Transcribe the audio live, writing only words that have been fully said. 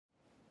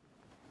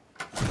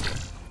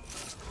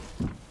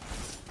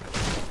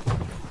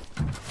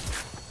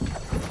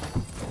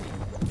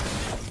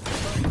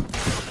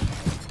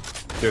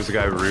There's a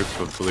guy roof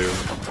with blue.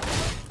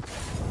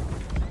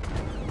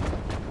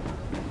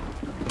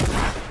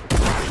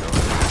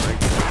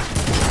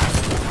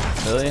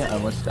 Really? I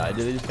almost died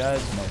to these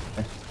guys? No.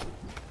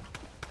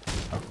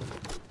 Oh.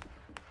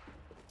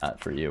 Not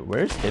for you.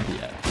 Where's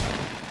Hippie at?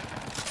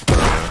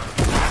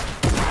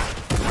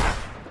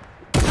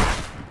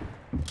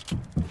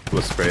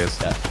 We'll spray us.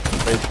 Yeah.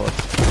 Spray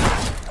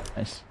close.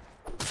 Nice.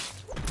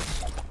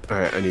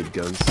 Alright, I need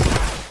guns.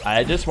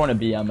 I just want to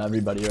BM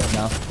everybody right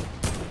now.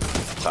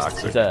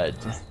 Toxic. There's a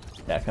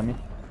attack on me.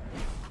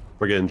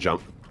 We're getting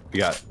jumped. We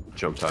got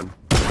jumped on.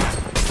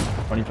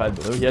 25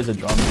 blue. He has a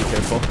drum. Be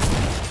careful.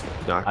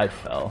 Knock. I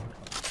fell.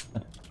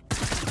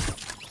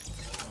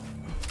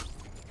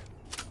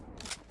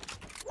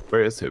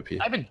 Where is Hippie?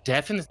 I've been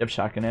deaf in this. You have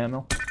shotgun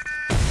ammo?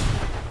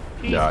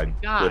 No,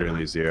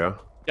 literally 0.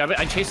 Yeah, but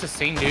I chased the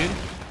same dude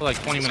for like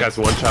 20 This minutes.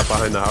 guy's one shot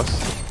behind the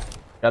house.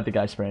 Got the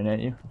guy spraying at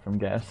you from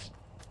gas.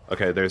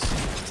 Okay, there's...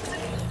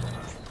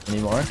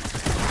 Any more?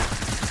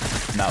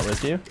 Not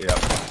with you? Yep.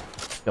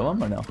 Kill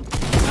him or no?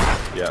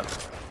 Yep.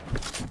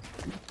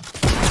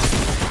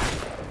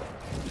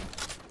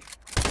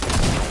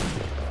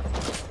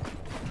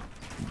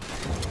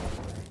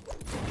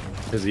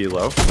 Is he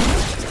low?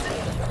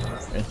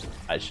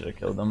 I should have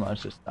killed him. I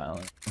was just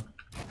styling.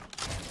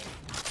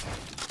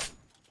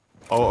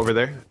 Oh, over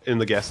there in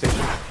the gas station.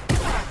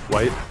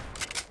 White.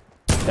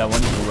 That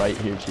one's right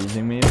here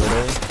cheesing me,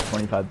 literally.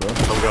 25 blue.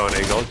 I'm going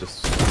angle.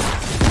 Just.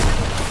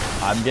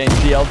 I'm getting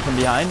CL'd from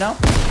behind now.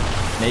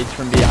 Nate's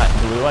from behind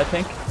blue, I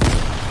think.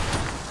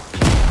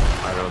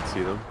 I don't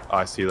see them. Oh,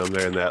 I see them.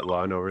 They're in that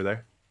lawn over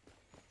there.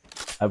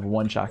 I have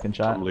one shotgun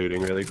shot. I'm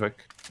looting really quick.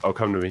 Oh,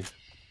 come to me.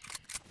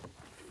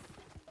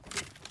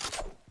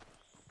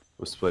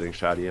 I'm splitting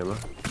shoddy ammo.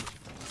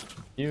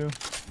 You.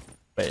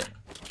 Wait.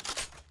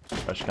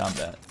 Rush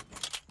combat.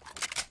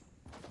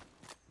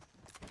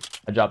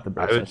 I dropped the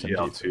I burst would SMG.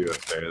 GL too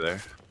if they're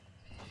there.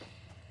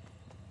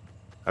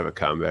 I have a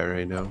combat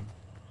right now.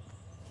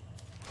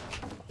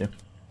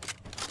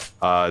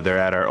 Yeah. They're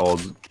at our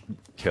old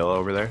kill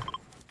over there.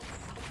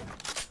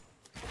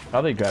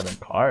 Probably grabbing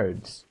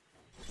cards.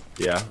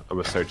 Yeah, I'm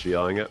gonna start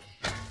GLing it.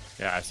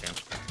 Yeah, I see him.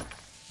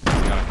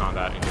 He's got a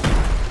combat.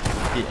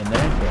 He in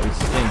there? Yeah, he's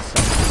getting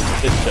some.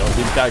 Just chill.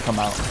 He's gotta come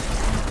out.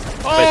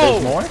 Oh! Wait,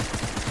 there's more?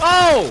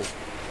 Oh!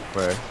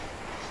 Where?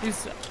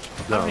 He's.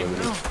 No, I don't even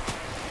know.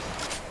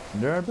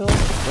 Durability?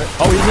 Where?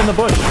 Oh, he's in the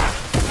bush.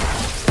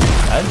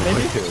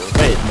 Maybe?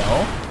 Wait,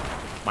 no.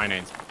 My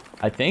name's.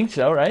 I think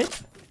so, right?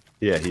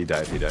 Yeah, he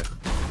died. He died.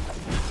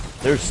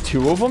 There's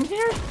 2 of them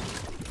here?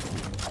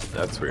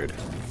 That's weird.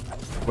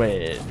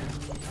 Wait.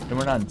 Then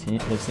we're not on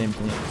the same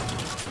team.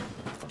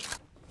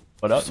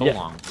 What up? So yeah.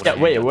 long. Yeah,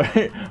 wait, where?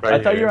 I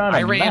thought you were on a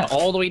I ran map.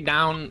 all the way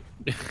down.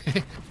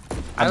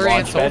 I I'm ran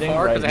launch so padding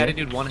far because right I had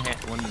to here. do one hand.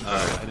 I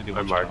had to do I'm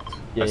one marked. shot.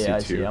 Yeah, I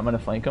see see. 2. I'm gonna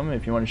flank him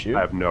if you want to shoot. I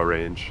have no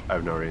range. I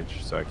have no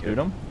range, so I can't. Shoot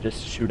him?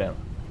 Just shoot him.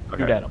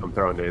 Okay, Shoot at him. I'm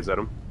throwing nades at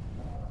him.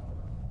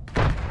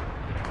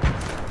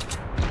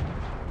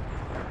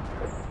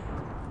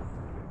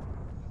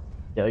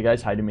 Yeah, the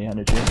guy's hiding behind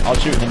a tree. I'll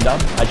shoot him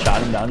down. I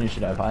shot him down. You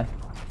should have high.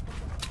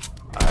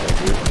 I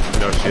agree.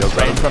 No shields on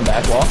Spraying him. from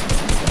back wall.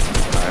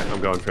 Alright,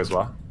 I'm going for his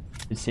wall.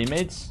 His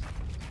teammates.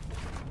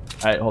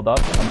 Alright, hold up.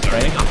 I'm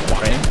spraying.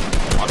 Spraying.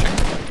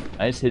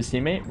 Nice. His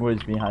teammate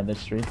was behind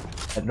this tree.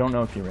 I don't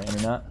know if he ran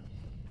or not.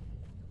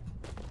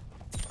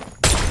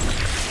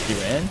 He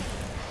ran?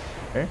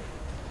 Where?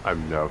 I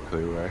have no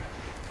clue where.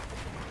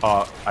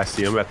 I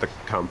see him at the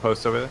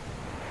compost over there.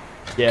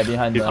 Yeah,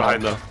 behind He's the...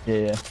 behind the... Yeah,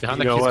 yeah. Behind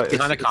You know what? the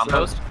It's-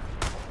 compost.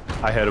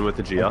 I hit him with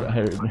the I GL.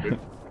 heard.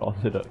 Called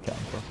it up,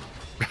 Campo.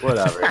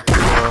 Whatever.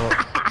 Well,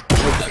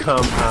 it's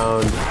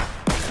compound.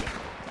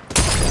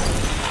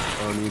 I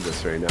don't need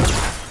this right now.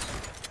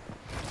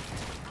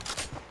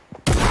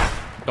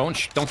 Don't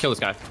kill this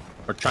guy,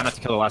 or try not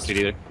to kill the last dude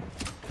either.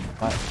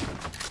 Alright.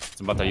 It's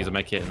about to use a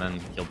med kit and then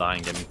he'll die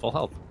and get me full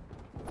health.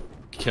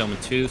 Kill him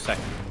in 2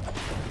 seconds.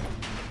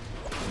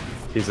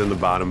 He's in the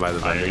bottom by the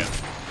Oh, there you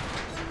vending. go.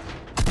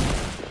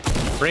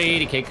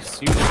 Brady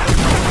cakes. You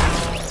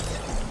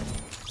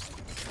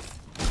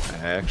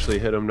I actually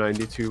hit him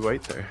 92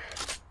 white there.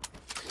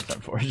 It's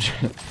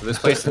unfortunate. This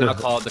place is now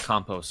called the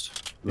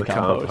compost. The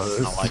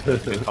compost. I like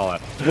it. Good call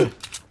it.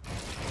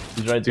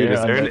 He's right Dude, there.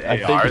 is there on an the-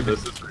 I AR? think- This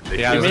is ridiculous.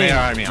 Yeah, You there's an mean,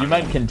 AR on me. you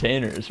meant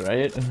containers,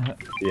 right?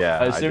 Yeah,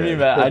 I assume you did.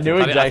 meant. I knew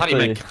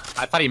exactly.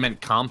 I thought he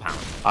meant compound.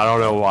 I don't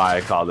know why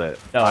I called it.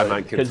 I No,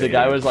 meant because the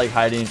guy container. was like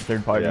hiding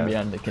third party Yeah.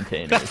 behind the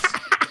containers.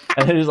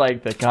 And it was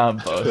like the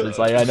compost. It's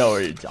like I know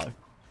where you're talking.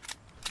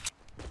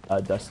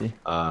 Dusty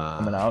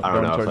coming out. I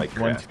don't know Going if like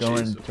one's craft going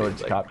cheese would be,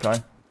 towards like, cop car.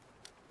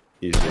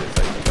 Usually it's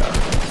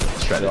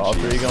like shredded So all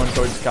cheese. 3 going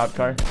towards cop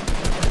car.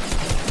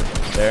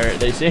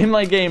 They seem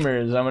like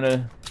gamers. I'm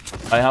gonna.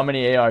 By how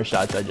many AR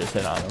shots I just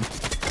hit on them.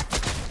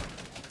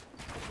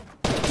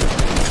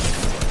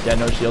 Yeah,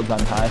 no shields on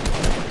high.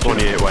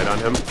 28 white on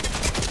him.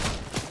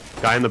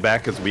 Guy in the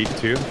back is weak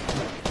too.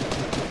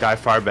 Guy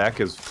far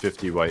back is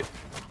 50 white.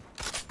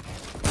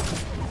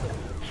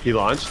 He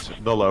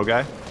launched the low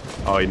guy.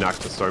 Oh, he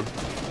knocked the storm.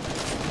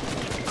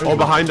 Oh,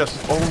 behind us.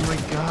 Oh my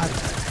god.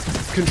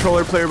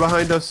 Controller player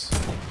behind us.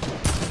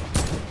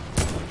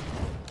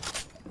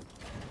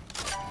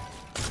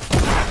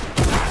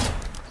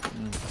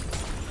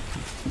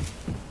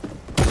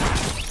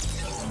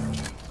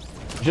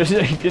 Just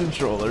a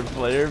controller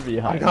player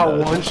behind I got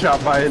us. one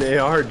shot by an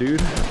AR, dude.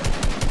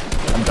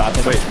 I'm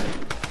dropping. Wait,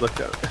 look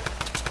down.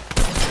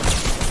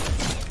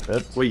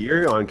 Oops. Wait,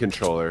 you're on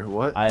controller.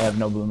 What? I have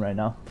no bloom right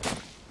now.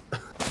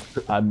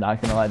 I'm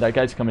not gonna lie, that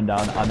guy's coming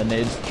down on the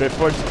nades.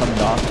 Driftboard's coming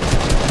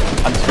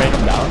off. I'm spraying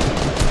him down.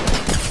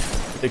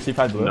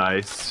 65 blue.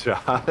 Nice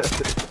shot.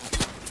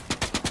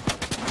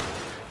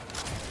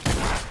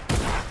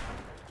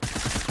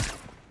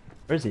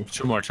 Where is he?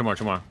 Two more.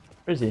 Where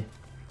is he?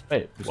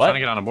 Wait, He's what? trying to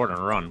get on a board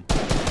and run.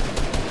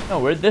 No,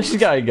 where'd this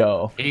guy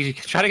go? He's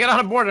trying to get on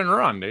a board and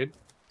run, dude.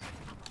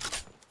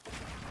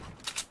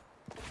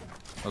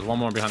 There's one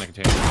more behind the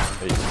container.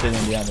 Wait, he's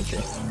sitting behind the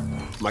tree.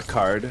 My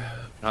card.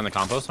 Behind the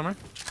compost somewhere?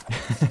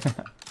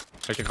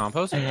 Check your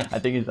compost. I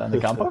think he's on the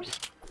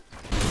compost.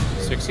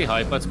 60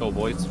 hype, let's go,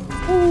 boys.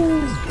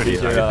 Pretty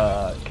Here's your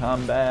high.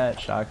 combat,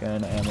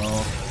 shotgun,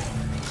 ammo.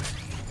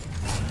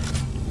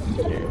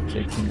 Here,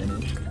 16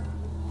 minutes.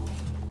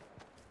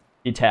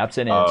 He taps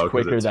it and Oh, it's 'cause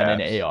quicker it than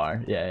taps. an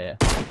AR. Yeah.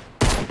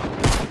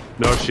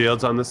 No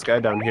shields on this guy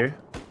down here.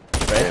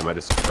 Damn, I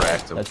just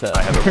cracked him. That's it.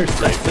 I have a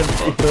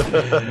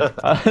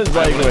I was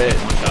like, wait,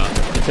 One shot.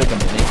 he took a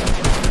mini.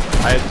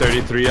 I had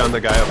 33 on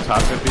the guy up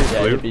top of me.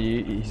 Yeah,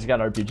 Blue. he's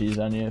got RPGs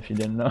on you if you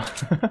didn't know. Is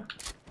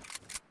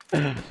he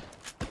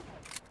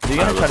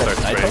Alright, gonna try let's to start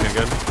snipe spraying him?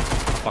 again.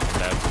 Fucking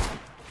dead.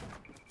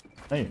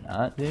 No, you're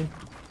not, dude.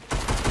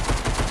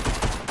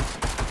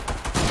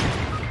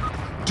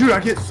 Dude, I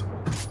get.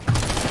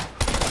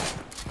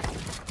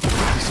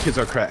 These kids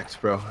are cracked,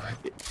 bro.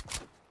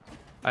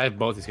 I have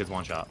both these kids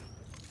one shot.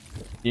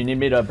 Do you need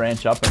me to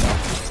branch up or no?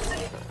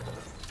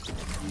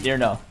 Here,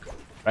 no.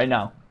 Right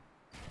now.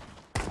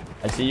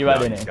 I see you at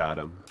No, an he's A. got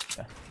him.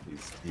 Okay.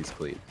 He's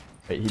clean.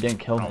 Wait, he didn't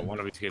kill Oh, him. one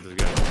of these kids is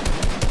good.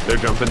 They're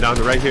jumping down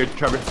to right here,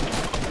 Trevor.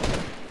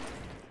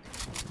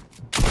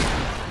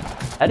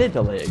 I did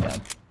delay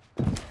again.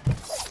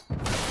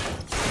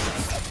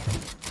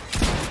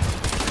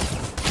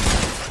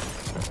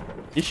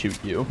 He shoot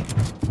you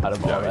out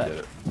of all Yeah, we that. did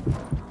it.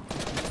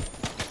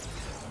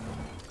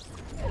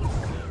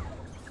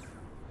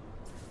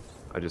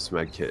 I just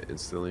med kit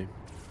instantly.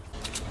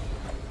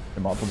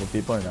 There multiple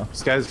people or no?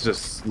 This guy's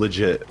just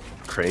legit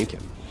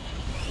cranking.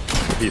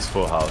 He's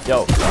full health.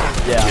 Yo, He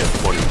yeah.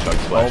 has 20 chug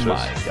Oh splashes.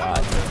 my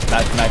god.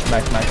 Max.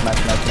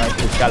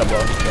 It's gotta blow.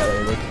 Yeah,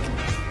 there it is.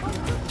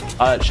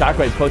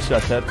 Shockwave close to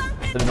us, hip.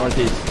 To the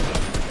northeast.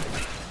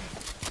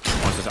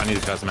 I need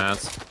these guys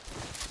mats.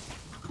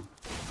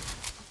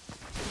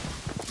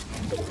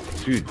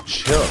 Dude,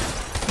 chill.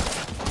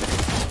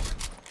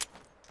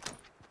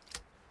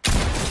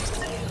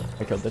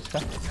 I killed this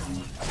guy.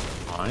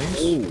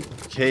 Nice.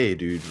 Okay,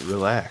 dude,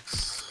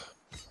 relax.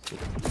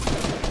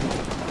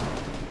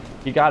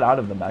 He got out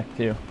of the mech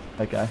too,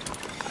 that guy.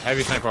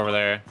 Heavy sniper over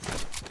there.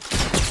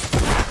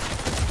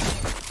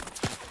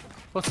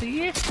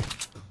 Pussy. I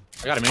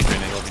got a mini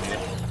grenade if you need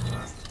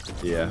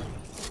it. Yeah.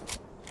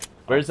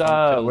 Where's the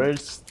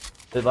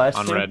last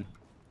On team? red.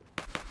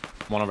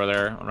 One over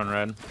there, on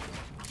red.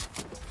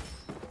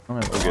 Oh, my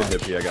I'm good, gosh.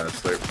 hippie. I got a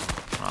slurp.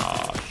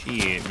 Aw,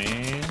 shit,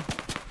 man.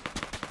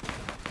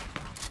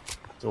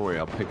 Don't worry,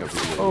 I'll pick up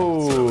your win.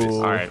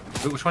 Oh. Alright,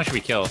 which one should we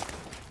kill?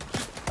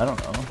 I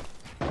don't know.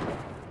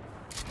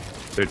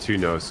 They're two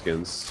no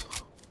skins.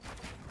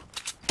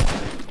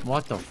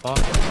 What the fuck?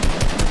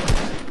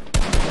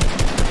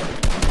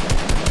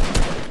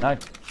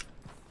 Not,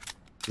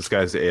 This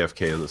guy's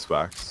AFK in this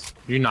box.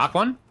 You knock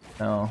one?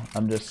 no, I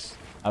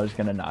was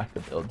gonna knock the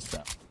builds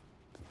down.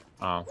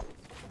 Oh. Alright,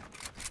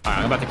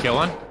 I'm about to kill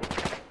one.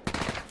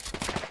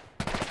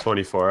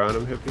 24 on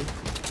him, hippie.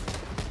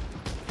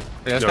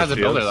 Yeah, this No guy's a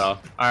builder shields.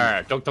 though.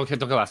 Alright, don't kill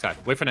the last guy.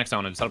 Wait for next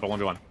zone and set up a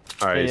 1v1.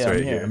 All right, he's Yeah, right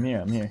I'm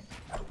here. here.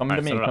 Come Alright,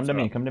 to me, set it up, come to set it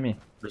me, up. come to me.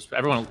 Just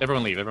everyone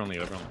leave, everyone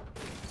leave.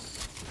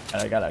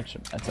 And I got extra.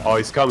 That's Oh,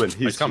 he's coming.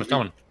 He's coming.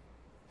 He's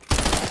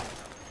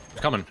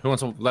coming. Who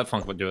wants to let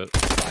Funk do it?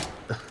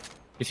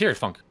 He's here,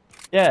 Funk.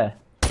 Yeah.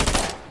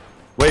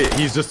 Wait,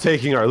 he's just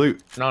taking our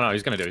loot. No,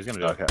 he's gonna do it.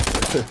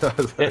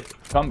 Okay.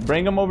 Come,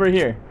 bring him over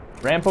here.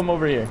 Ramp him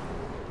over here.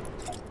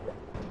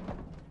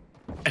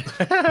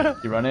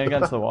 You running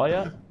against the wall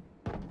yet?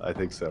 I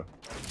think so.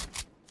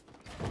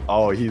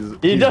 Oh, He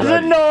he's doesn't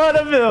ready. know how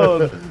to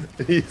build.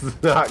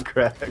 He's not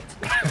cracked.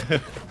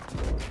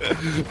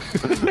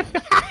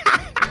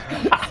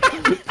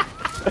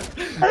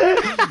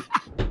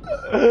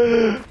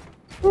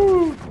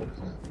 Oh,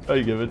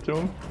 you give it to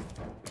him?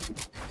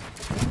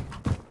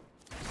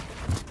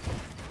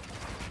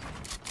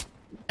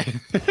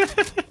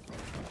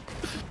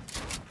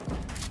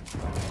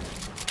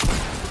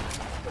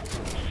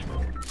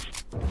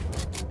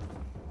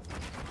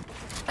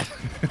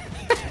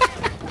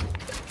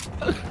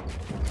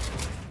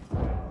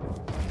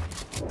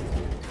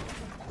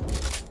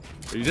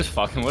 Are you just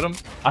fucking with him?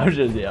 I'm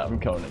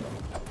killing him.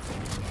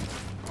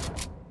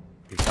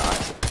 He's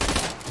toxic.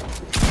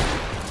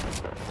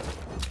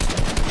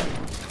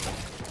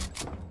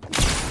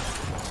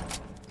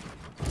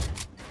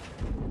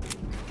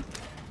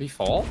 Did he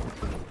fall?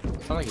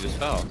 It sounded like he just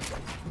fell.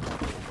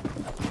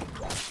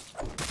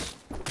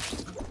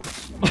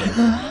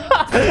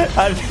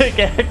 I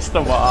pickaxed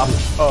him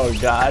off. Oh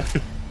god.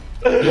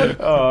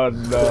 Oh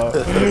no.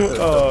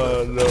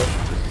 Oh no.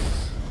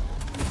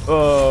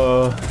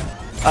 Oh,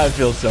 I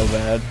feel so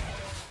bad.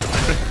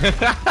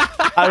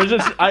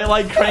 I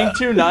like cranked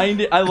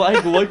 290. I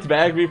like looked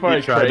back before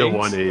I tried cranked. to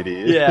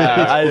 180.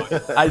 Yeah,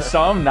 I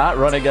saw him not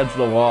run against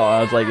the wall.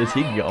 I was like, is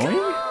he going?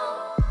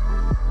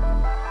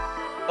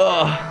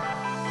 Ugh.